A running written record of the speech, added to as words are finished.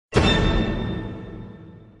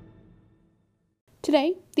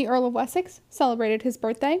Today, the Earl of Wessex celebrated his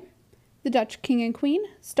birthday, the Dutch King and Queen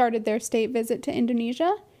started their state visit to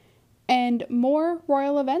Indonesia, and more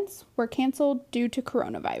royal events were canceled due to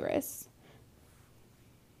coronavirus.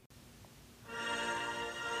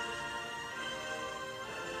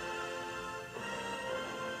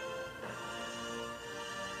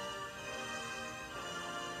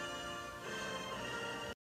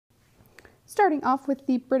 Starting off with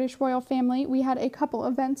the British royal family, we had a couple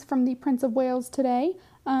events from the Prince of Wales today.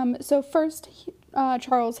 First,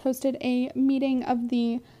 Charles hosted a meeting of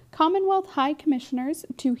the Commonwealth High Commissioners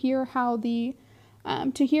to hear how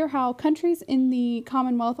countries in the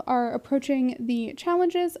Commonwealth are approaching the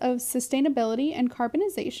challenges of sustainability and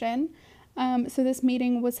carbonization. This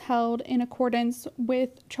meeting was held in accordance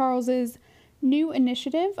with Charles's new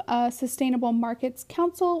initiative, Sustainable Markets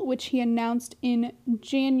Council, which he announced in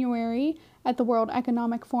January at the World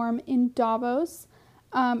Economic Forum in Davos.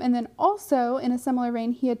 And then also, in a similar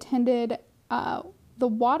vein, he attended the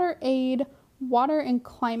WaterAid Water and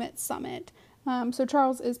Climate Summit.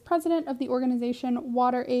 Charles is president of the organization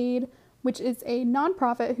WaterAid, which is a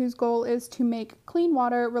nonprofit whose goal is to make clean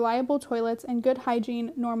water, reliable toilets, and good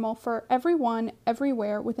hygiene normal for everyone,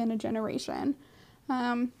 everywhere within a generation.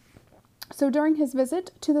 During his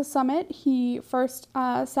visit to the summit, he first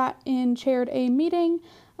sat and chaired a meeting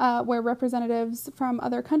where representatives from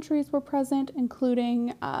other countries were present,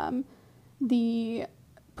 including the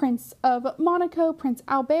Prince of Monaco, Prince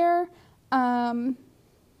Albert, and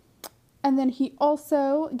then he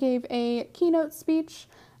also gave a keynote speech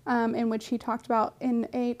in which he talked about, in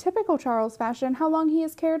a typical Charles fashion, how long he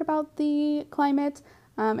has cared about the climate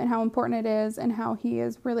and how important it is, and how he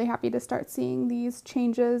is really happy to start seeing these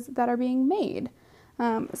changes that are being made.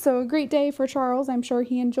 A great day for Charles. I'm sure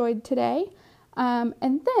he enjoyed today.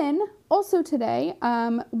 And then also today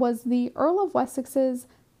was the Earl of Wessex's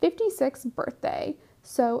 56th birthday.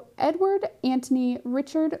 So Edward Anthony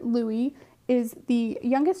Richard Louis is the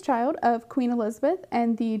youngest child of Queen Elizabeth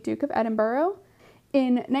and the Duke of Edinburgh.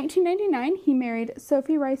 In 1999, he married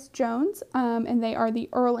Sophie Rice Jones, and they are the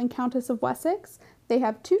Earl and Countess of Wessex. They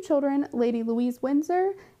have two children, Lady Louise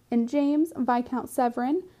Windsor and James Viscount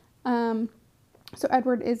Severin.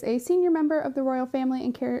 Edward is a senior member of the royal family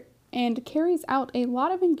and carries out a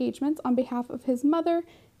lot of engagements on behalf of his mother,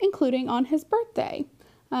 including on his birthday.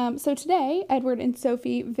 Today, Edward and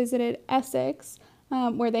Sophie visited Essex,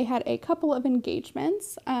 where they had a couple of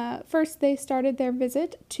engagements. First, they started their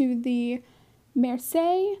visit to the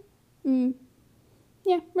Mersey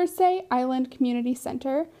Island Community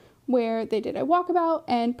Center, where they did a walkabout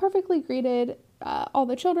and perfectly greeted all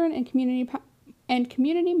the children and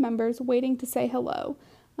community members waiting to say hello.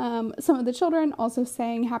 Some of the children also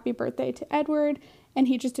sang happy birthday to Edward, and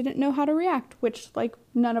he just didn't know how to react, which,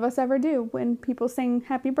 none of us ever do when people sing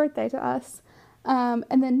happy birthday to us.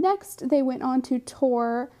 And then next, they went on to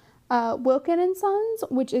tour Wilkin & Sons,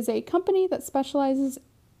 which is a company that specializes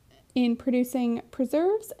in producing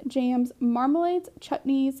preserves, jams, marmalades,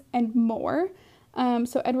 chutneys, and more.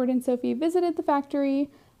 Edward and Sophie visited the factory,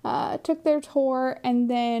 took their tour, and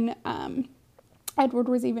then Edward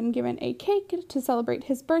was even given a cake to celebrate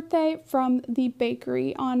his birthday from the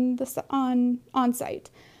bakery on site.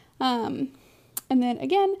 And then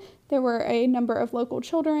again, there were a number of local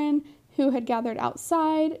children who had gathered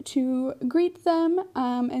outside to greet them,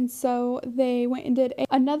 and so they went and did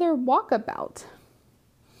another walkabout,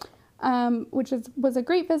 which was a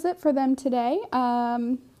great visit for them today.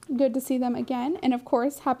 Good to see them again, and of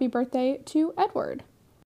course, happy birthday to Edward.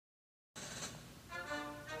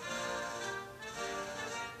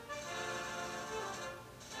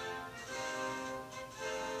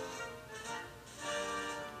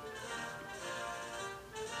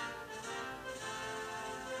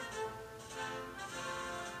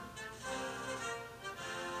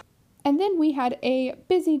 And then we had a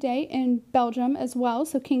busy day in Belgium as well.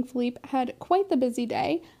 So King Philippe had quite the busy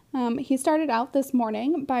day. He started out this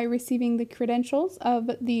morning by receiving the credentials of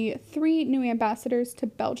the 3 new ambassadors to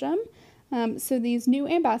Belgium. These new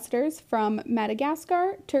ambassadors from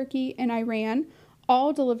Madagascar, Turkey, and Iran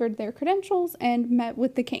all delivered their credentials and met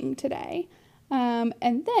with the king today. And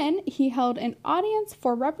then he held an audience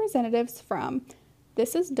for representatives from,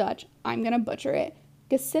 this is Dutch, I'm going to butcher it,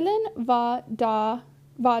 Gesillen va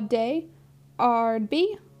de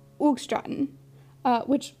Aardbei Oogstraten,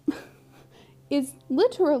 which is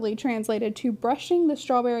literally translated to brushing the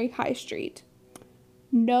strawberry high street.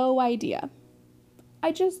 No idea.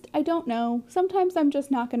 I don't know. Sometimes I'm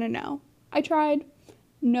just not going to know. I tried.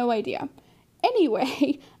 No idea.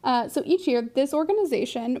 Anyway, so each year this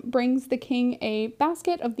organization brings the king a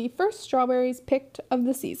basket of the first strawberries picked of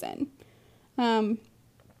the season.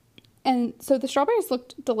 And so the strawberries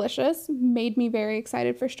looked delicious, made me very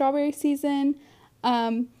excited for strawberry season.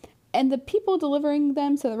 And the people delivering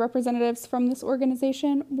them, so the representatives from this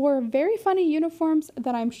organization, wore very funny uniforms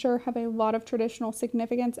that I'm sure have a lot of traditional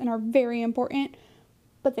significance and are very important,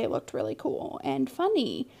 but they looked really cool and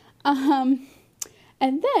funny. And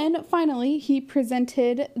then finally, he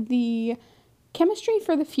presented the Chemistry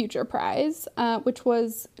for the Future Prize, which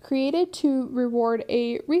was created to reward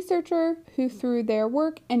a researcher who, through their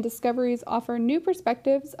work and discoveries, offer new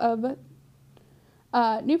perspectives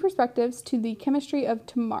to the chemistry of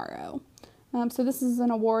tomorrow. So this is an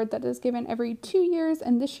award that is given every 2 years,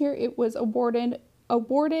 and this year it was awarded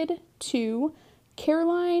to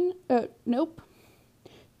Carolyn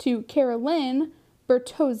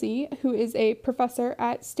Bertozzi, who is a professor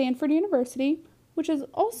at Stanford University, which is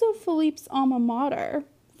also Philippe's alma mater.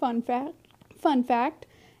 Fun fact,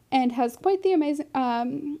 and has quite the amazing.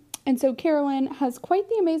 And so Carolyn has quite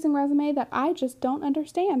the amazing resume that I just don't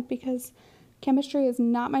understand because chemistry is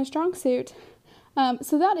not my strong suit.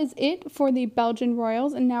 So that is it for the Belgian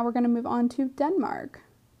royals, and now we're going to move on to Denmark.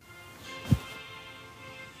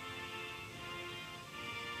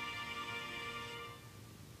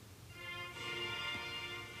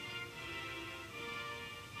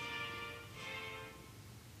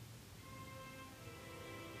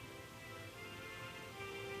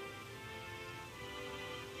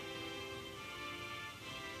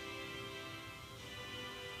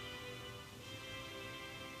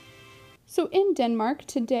 So in Denmark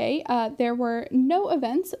today, there were no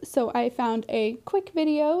events, so I found a quick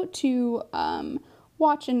video to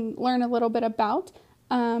watch and learn a little bit about.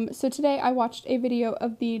 So today I watched a video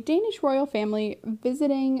of the Danish royal family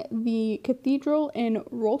visiting the cathedral in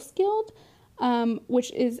Roskilde,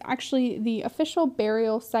 which is actually the official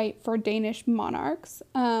burial site for Danish monarchs.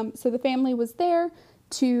 So the family was there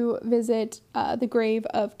to visit the grave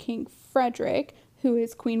of King Frederik, who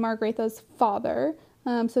is Queen Margrethe's father.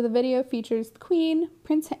 So the video features the Queen,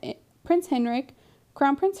 Prince Henrik,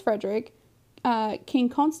 Crown Prince Frederik, King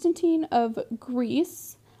Constantine of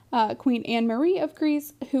Greece, Queen Anne-Marie of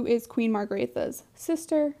Greece, who is Queen Margrethe's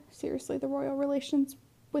sister. Seriously, the royal relations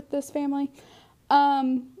with this family.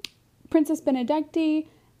 Princess Benedicte,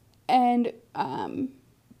 and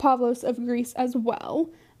Pavlos of Greece as well.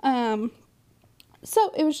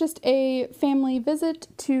 So it was just a family visit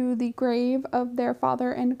to the grave of their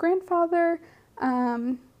father and grandfather.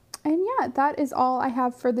 And yeah, that is all I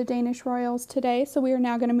have for the Danish royals today. So we are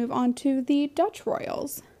now going to move on to the Dutch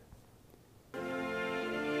royals.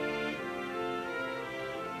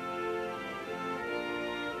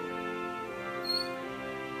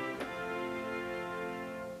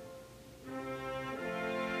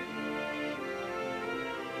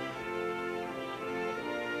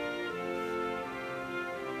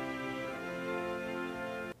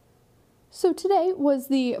 So today was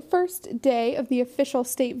the first day of the official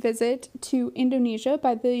state visit to Indonesia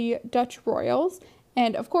by the Dutch royals.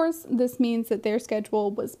 And of course, this means that their schedule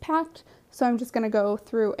was packed. So I'm just going to go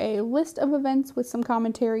through a list of events with some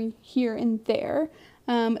commentary here and there.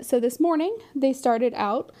 So this morning, they started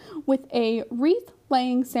out with a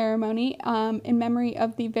wreath-laying ceremony in memory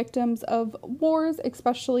of the victims of wars,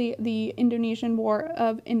 especially the Indonesian War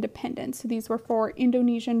of Independence. So these were for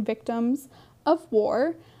Indonesian victims of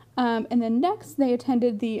war. And then next, they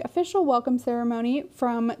attended the official welcome ceremony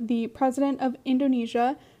from the President of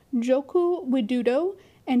Indonesia, Joko Widodo,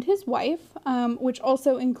 and his wife, which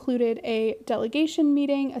also included a delegation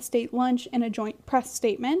meeting, a state lunch, and a joint press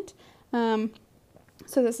statement.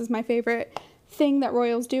 So this is my favorite thing that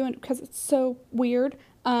royals do, and because it's so weird.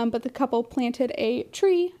 But the couple planted a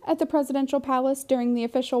tree at the presidential palace during the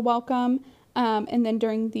official welcome, and then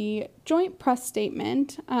during the joint press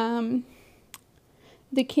statement,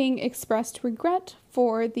 the king expressed regret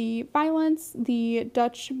for the violence the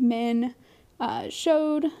Dutch men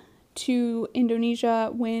showed to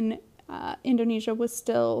Indonesia when Indonesia was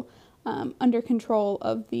still under control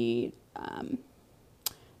of the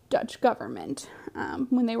Dutch government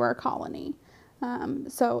when they were a colony.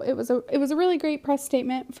 So it was a really great press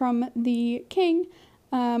statement from the king.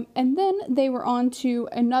 And then they were on to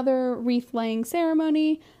another wreath-laying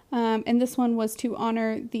ceremony. And this one was to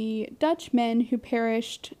honor the Dutch men who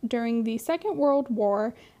perished during the Second World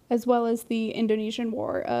War, as well as the Indonesian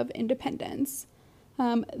War of Independence.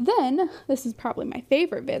 Then, this is probably my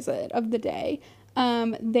favorite visit of the day,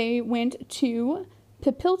 they went to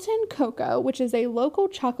Pipiltin Cocoa, which is a local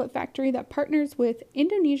chocolate factory that partners with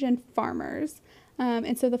Indonesian farmers.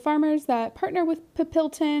 And so the farmers that partner with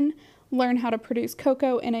Pipiltin learn how to produce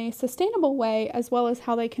cocoa in a sustainable way, as well as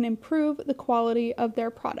how they can improve the quality of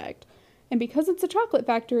their product. And because it's a chocolate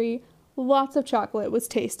factory, Lots of chocolate was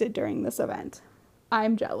tasted during this event.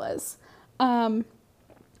 I'm jealous. And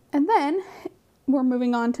then we're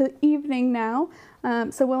moving on to evening now.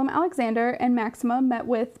 So Willem Alexander and Maxima met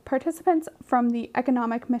with participants from the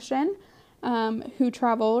economic mission who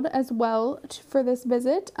traveled as well for this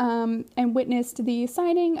visit and witnessed the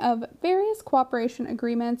signing of various cooperation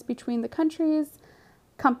agreements between the countries'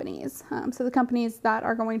 companies. So the companies that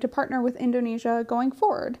are going to partner with Indonesia going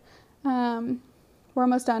forward. We're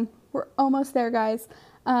almost done. We're almost there, guys.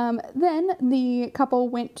 Then the couple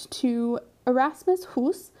went to Erasmus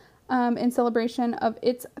Hus in celebration of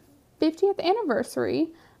its 50th anniversary,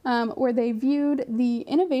 where they viewed the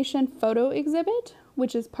Innovation Photo Exhibit,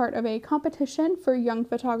 which is part of a competition for young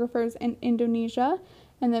photographers in Indonesia.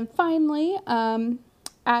 And then finally,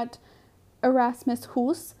 at Erasmus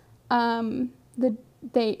Hus,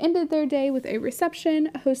 they ended their day with a reception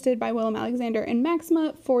hosted by Willem Alexander and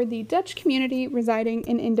Maxima for the Dutch community residing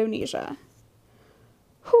in Indonesia.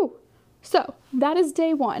 Whew. So that is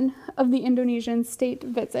day one of the Indonesian state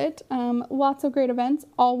visit. Lots of great events,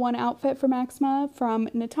 all one outfit for Maxima from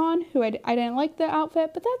Natan, who I didn't like the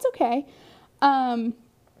outfit, but that's okay. And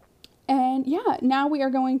yeah, now we are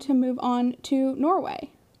going to move on to Norway.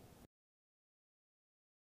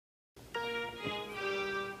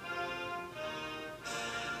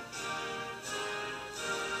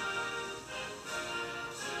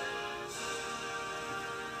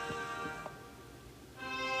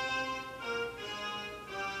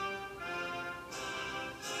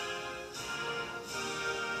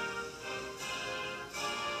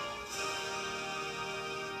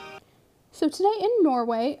 So today in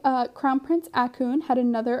Norway, Crown Prince Haakon had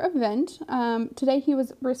another event. Today he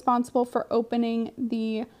was responsible for opening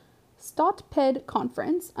the Statped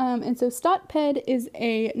conference. And so Statped is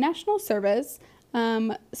a national service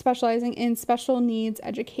specializing in special needs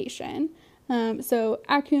education. So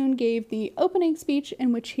Haakon gave the opening speech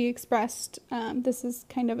in which he expressed, this is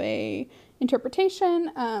kind of a interpretation,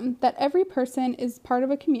 that every person is part of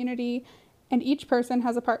a community and each person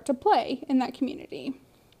has a part to play in that community.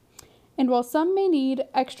 And while some may need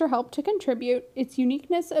extra help to contribute, it's the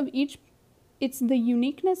uniqueness of each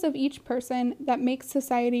person that makes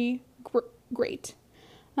society great,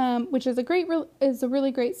 which is a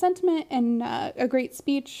really great sentiment and a great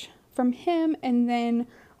speech from him. And then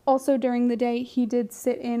also during the day, he did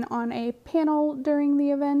sit in on a panel during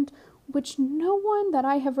the event, which no one that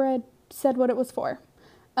I have read said what it was for,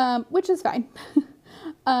 which is fine.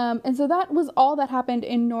 And so that was all that happened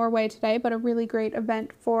in Norway today, but a really great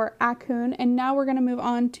event for Haakon. And now we're going to move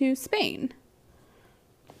on to Spain.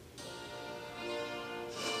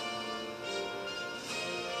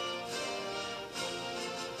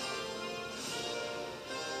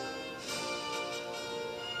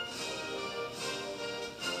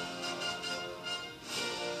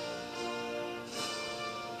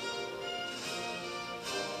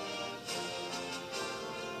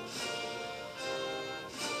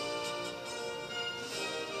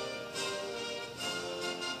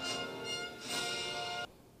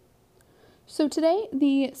 So today,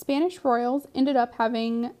 the Spanish royals ended up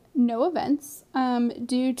having no events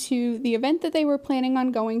due to the event that they were planning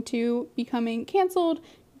on going to becoming canceled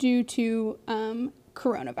due to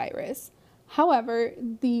coronavirus. However,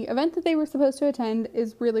 the event that they were supposed to attend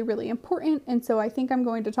is really, really important, and so I think I'm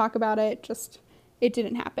going to talk about it, just it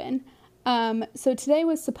didn't happen. So today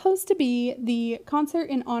was supposed to be the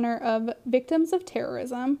concert in honor of victims of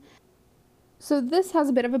terrorism. So this has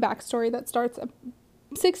a bit of a backstory that starts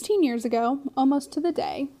 16 years ago, almost to the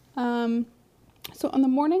day. So on the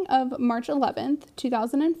morning of March 11th,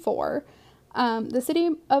 2004, the city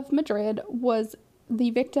of Madrid was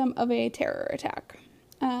the victim of a terror attack.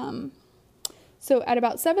 So at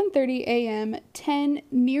about 7:30 a.m., 10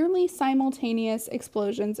 nearly simultaneous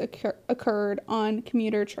explosions occurred on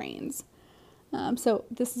commuter trains. So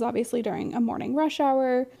this is obviously during a morning rush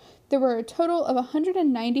hour. There were a total of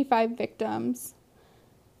 195 victims,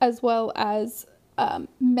 as well as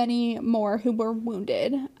many more who were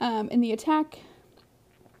wounded. And the attack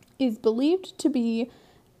is believed to be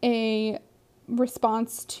a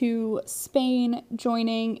response to Spain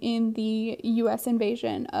joining in the U.S.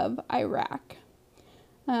 invasion of Iraq.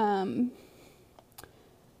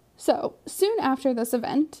 So soon after this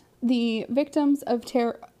event, the Victims of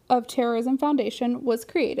Terrorism Foundation was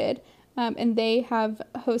created, and they have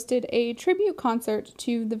hosted a tribute concert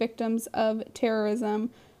to the victims of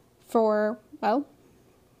terrorism for,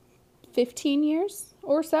 15 years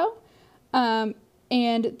or so.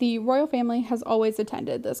 And the royal family has always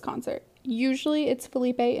attended this concert. Usually it's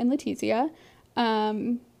Felipe and Letizia.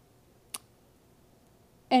 And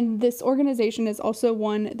this organization is also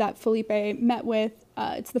one that Felipe met with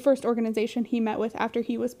it's the first organization he met with after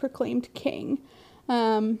he was proclaimed king.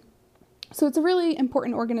 So it's a really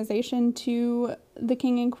important organization to the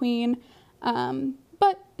king and queen.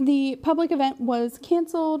 But the public event was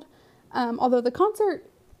canceled, although the concert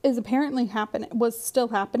was still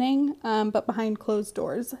happening, but behind closed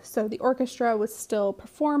doors. So the orchestra was still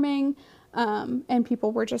performing, and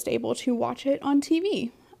people were just able to watch it on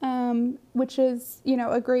TV, which is,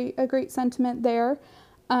 a great sentiment there.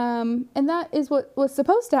 And that is what was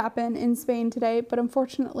supposed to happen in Spain today, but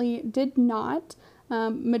unfortunately did not.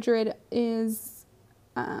 Madrid is,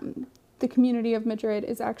 the community of Madrid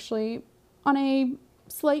is actually on a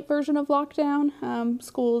slight version of lockdown.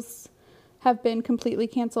 Schools have been completely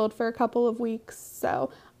canceled for a couple of weeks, so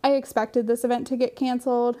I expected this event to get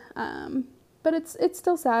canceled, but it's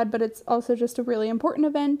still sad, but it's also just a really important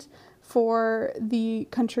event for the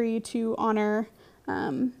country to honor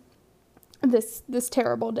this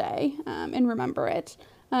terrible day and remember it.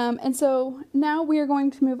 And so now we are going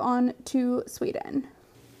to move on to Sweden.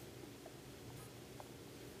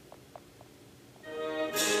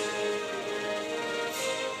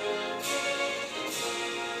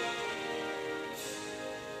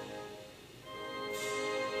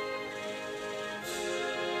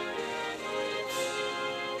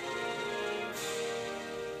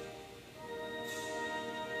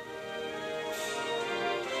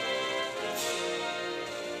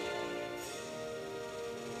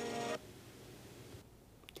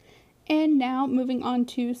 And now moving on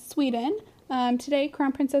to Sweden. Today,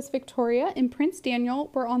 Crown Princess Victoria and Prince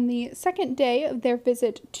Daniel were on the second day of their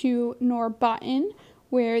visit to Norrbotten,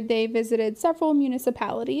 where they visited several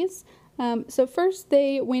municipalities. So first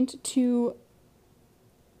they went to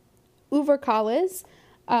Överkalix,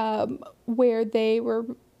 where they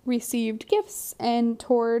received gifts and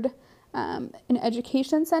toured an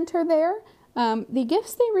education center there. The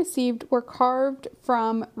gifts they received were carved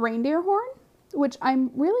from reindeer horn, which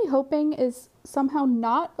I'm really hoping is somehow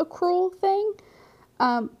not a cruel thing,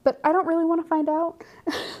 but I don't really want to find out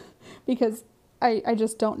because I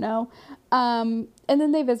just don't know. And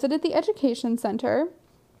then they visited the education center,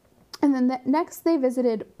 and then next they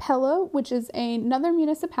visited Pelle, which is another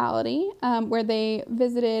municipality, where they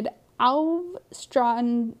visited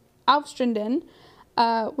Alvstranden,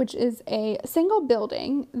 which is a single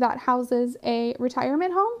building that houses a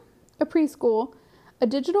retirement home, a preschool, a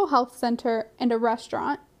digital health center, and a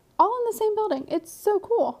restaurant, all in the same building. It's so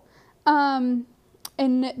cool. And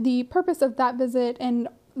the purpose of that visit and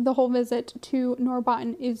the whole visit to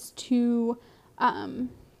Norrbotten is to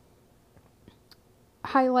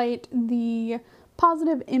highlight the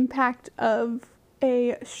positive impact of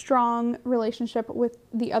a strong relationship with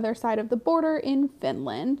the other side of the border in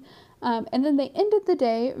Finland. And then they ended the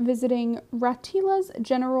day visiting Ratila's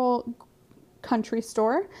General Country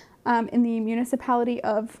Store, in the municipality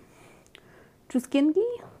of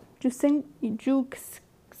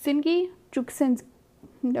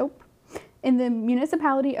in the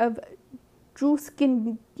municipality of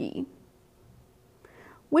Jukskingi,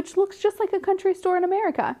 which looks just like a country store in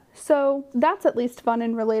America. So that's at least fun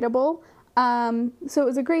and relatable. So it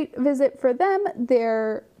was a great visit for them.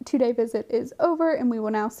 Their 2-day visit is over, and we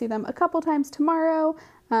will now see them a couple times tomorrow,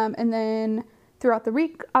 and then throughout the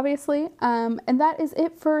week, obviously. And that is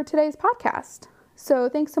it for today's podcast. So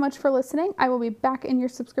thanks so much for listening. I will be back in your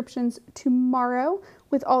subscriptions tomorrow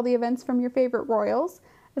with all the events from your favorite royals.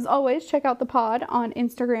 As always, check out the pod on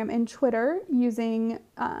Instagram and Twitter using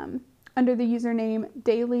under the username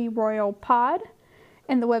Daily Royal Pod,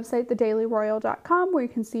 and the website thedailyroyal.com, where you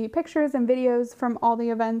can see pictures and videos from all the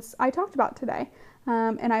events I talked about today.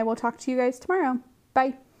 And I will talk to you guys tomorrow.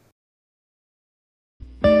 Bye.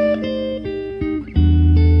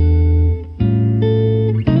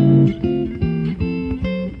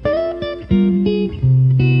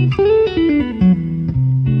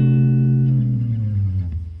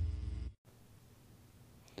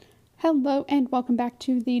 Hello and welcome back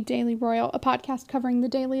to the Daily Royal, a podcast covering the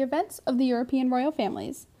daily events of the European royal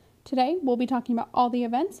families. Today, we'll be talking about all the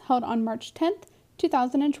events held on March 10th,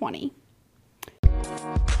 2020.